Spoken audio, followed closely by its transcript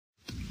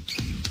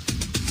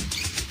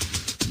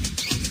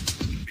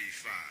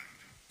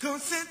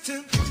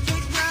Consenting,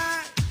 take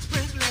right,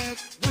 break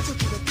left. Watch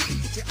out for the beat,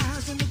 get your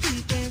eyes on the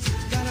defense.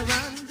 Gotta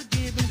run the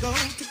give and go,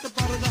 take the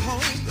ball to the hole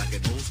like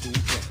an old school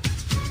pro.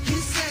 He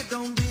said,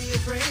 don't be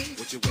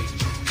afraid. What you waiting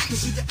on? You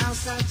see the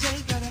outside J,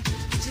 gotta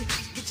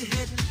get your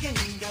head in the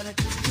game. Gotta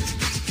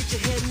get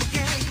your head in the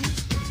game.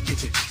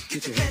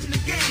 Get your head in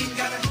the game.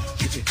 Gotta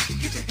get your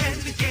head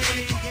in the game.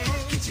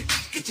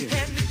 Get your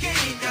head in the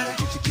game. Gotta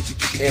get your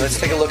Okay,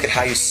 let's take a look at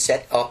how you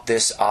set up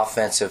this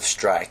offensive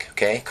strike.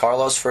 Okay,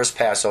 Carlos first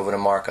pass over to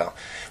Marco.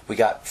 We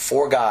got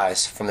 4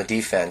 guys from the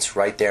defense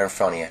right there in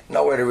front of you.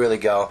 Nowhere to really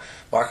go.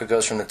 Marco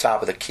goes from the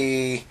top of the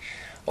key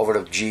over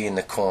to G in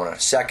the corner.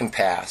 Second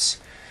pass.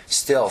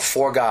 Still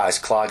 4 guys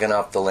clogging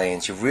up the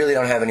lanes. You really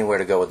don't have anywhere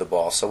to go with the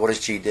ball. So what does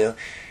G do?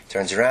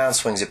 Turns around,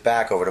 swings it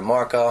back over to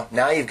Marco.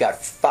 Now you've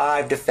got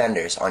 5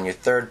 defenders on your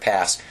third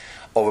pass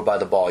over by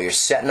the ball. You're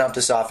setting up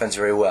this offense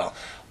very well.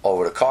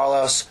 Over to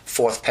Carlos,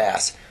 4th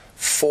pass.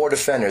 4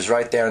 defenders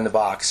right there in the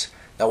box.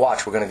 Now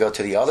watch, we're going to go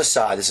to the other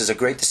side. This is a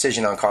great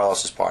decision on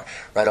Carlos's part.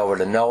 Right over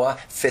to Noah,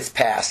 5th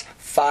pass.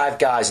 5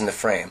 guys in the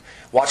frame.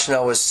 Watch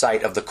Noah's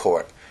sight of the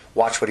court.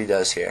 Watch what he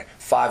does here.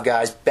 5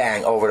 guys,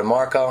 bang, over to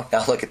Marco.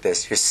 Now look at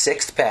this, your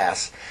 6th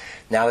pass.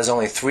 Now there's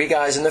only 3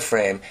 guys in the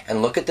frame,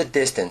 and look at the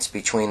distance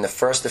between the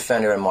first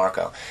defender and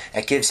Marco.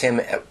 It gives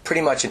him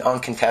pretty much an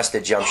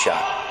uncontested jump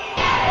shot.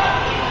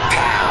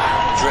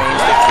 Pow!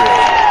 Drains the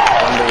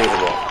 3.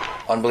 Unbelievable.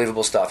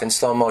 Unbelievable stuff. In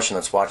slow motion,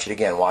 let's watch it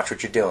again. Watch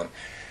what you're doing.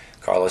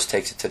 Carlos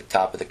takes it to the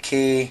top of the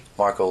key.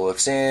 Marco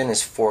looks in.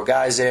 There's 4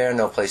 guys there.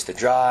 No place to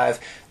drive.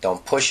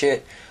 Don't push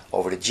it.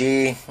 Over to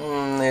G.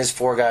 There's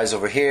 4 guys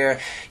over here.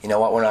 You know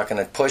what? We're not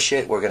going to push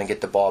it. We're going to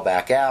get the ball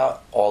back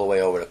out. All the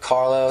way over to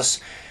Carlos.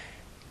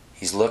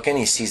 He's looking.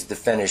 He sees the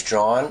defenders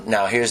drawn.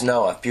 Now here's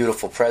Noah.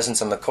 Beautiful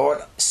presence on the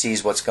court.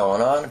 Sees what's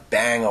going on.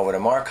 Bang over to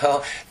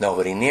Marco.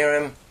 Nobody near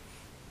him.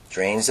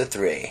 Drains the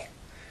 3.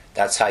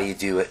 That's how you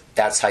do it.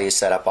 That's how you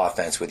set up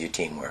offense with your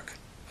teamwork.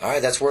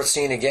 Alright, that's worth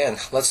seeing again.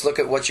 Let's look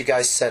at what you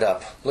guys set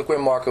up. Look where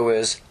Marco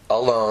is,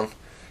 alone,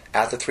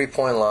 at the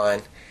 3-point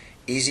line.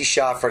 Easy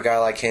shot for a guy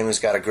like him who's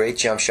got a great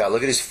jump shot.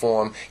 Look at his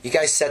form. You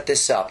guys set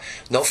this up.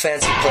 No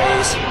fancy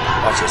plays.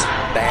 Watch this.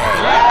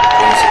 Bang.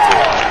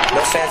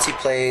 No fancy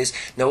plays.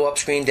 No up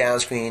screen, down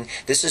screen.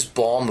 This is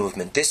ball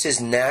movement. This is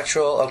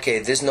natural. Okay,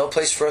 there's no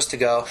place for us to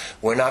go.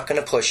 We're not going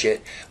to push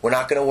it. We're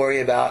not going to worry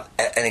about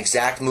an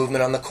exact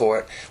movement on the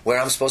court where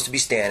I'm supposed to be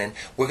standing.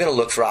 We're going to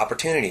look for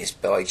opportunities.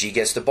 Boy, G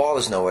gets the ball.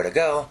 There's nowhere to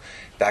go.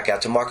 Back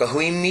out to Marco, who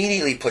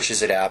immediately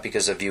pushes it out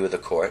because of view of the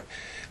court.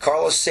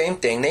 Carlos, same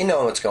thing. They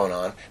know what's going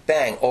on.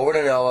 Bang, over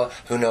to Noah,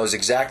 who knows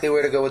exactly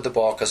where to go with the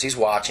ball because he's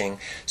watching.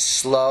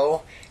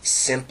 Slow,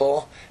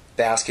 simple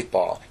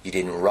basketball. You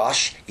didn't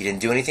rush, you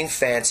didn't do anything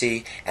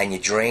fancy, and you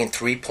drained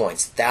 3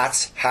 points.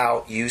 That's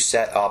how you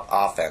set up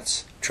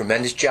offense.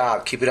 Tremendous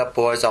job. Keep it up,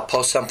 boys. I'll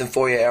post something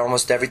for you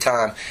almost every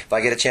time. If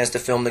I get a chance to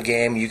film the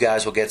game, you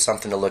guys will get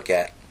something to look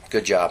at.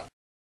 Good job.